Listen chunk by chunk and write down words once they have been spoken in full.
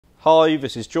Hi,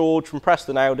 this is George from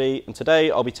Preston Audi, and today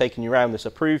I'll be taking you around this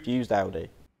approved used Audi.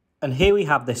 And here we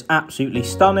have this absolutely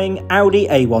stunning Audi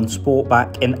A1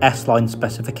 Sportback in S-Line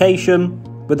specification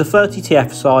with a 30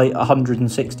 TFSI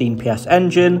 116 PS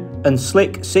engine and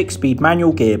slick 6-speed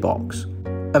manual gearbox.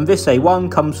 And this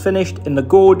A1 comes finished in the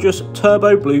gorgeous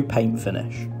turbo blue paint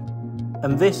finish.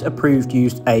 And this approved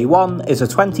used A1 is a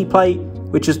 20 plate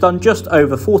which has done just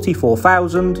over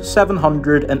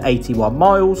 44,781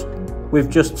 miles with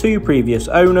just 2 previous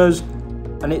owners,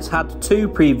 and it's had 2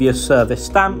 previous service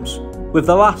stamps, with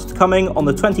the last coming on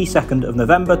the 22nd of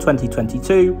November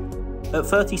 2022 at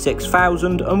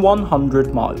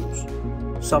 36,100 miles.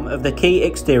 Some of the key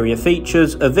exterior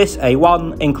features of this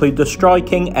A1 include the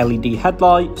striking LED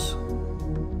headlights,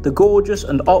 the gorgeous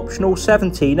and optional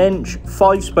 17-inch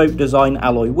 5-spoke design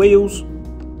alloy wheels,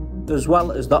 as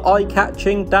well as the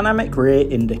eye-catching dynamic rear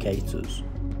indicators.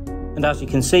 And as you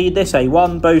can see, this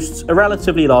A1 boasts a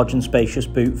relatively large and spacious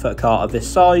boot for a car of this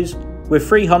size, with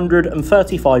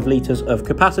 335 litres of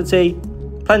capacity,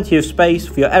 plenty of space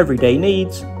for your everyday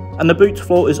needs, and the boot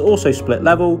floor is also split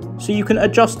level, so you can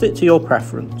adjust it to your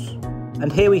preference. And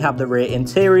here we have the rear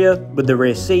interior, with the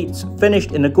rear seats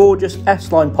finished in a gorgeous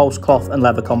S-Line pulse cloth and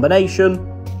leather combination,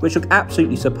 which look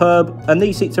absolutely superb, and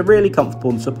these seats are really comfortable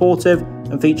and supportive,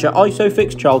 and feature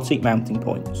ISOFIX child seat mounting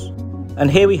points. And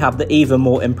here we have the even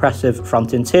more impressive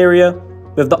front interior,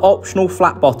 with the optional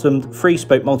flat-bottomed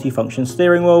 3-spoke multifunction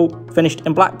steering wheel finished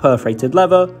in black perforated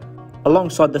leather,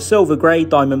 alongside the silver grey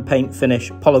diamond paint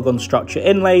finish polygon structure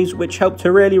inlays, which help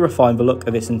to really refine the look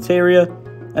of its interior.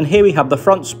 And here we have the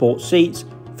front sport seats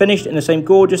finished in the same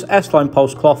gorgeous S-Line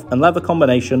pulse cloth and leather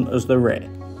combination as the rear.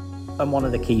 And one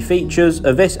of the key features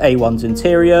of this A1's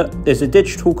interior is a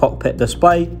digital cockpit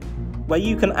display, where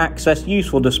you can access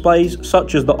useful displays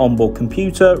such as the onboard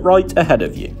computer right ahead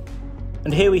of you.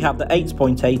 And here we have the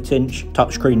 8.8-inch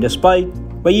touchscreen display,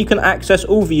 where you can access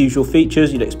all the usual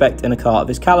features you'd expect in a car of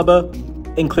this calibre,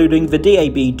 including the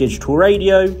DAB digital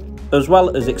radio, as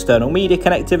well as external media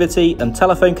connectivity and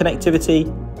telephone connectivity,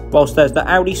 whilst there's the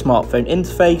Audi smartphone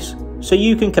interface, so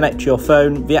you can connect to your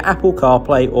phone via Apple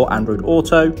CarPlay or Android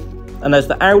Auto, and there's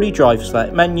the Audi Drive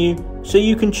Select menu, so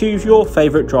you can choose your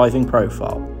favourite driving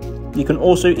profile. You can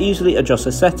also easily adjust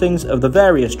the settings of the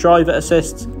various driver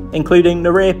assists, including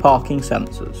the rear parking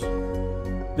sensors.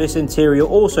 This interior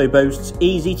also boasts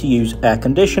easy to use air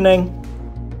conditioning,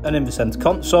 and in the centre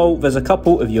console there's a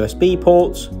couple of USB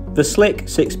ports, the slick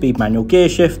 6-speed manual gear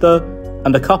shifter,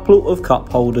 and a couple of cup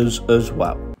holders as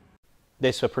well.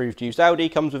 This approved used Audi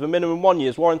comes with a minimum 1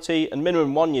 year's warranty and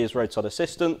minimum 1 year's roadside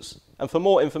assistance, and for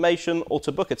more information or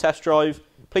to book a test drive,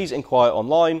 please inquire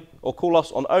online or call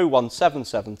us on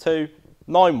 01772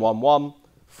 911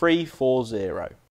 340.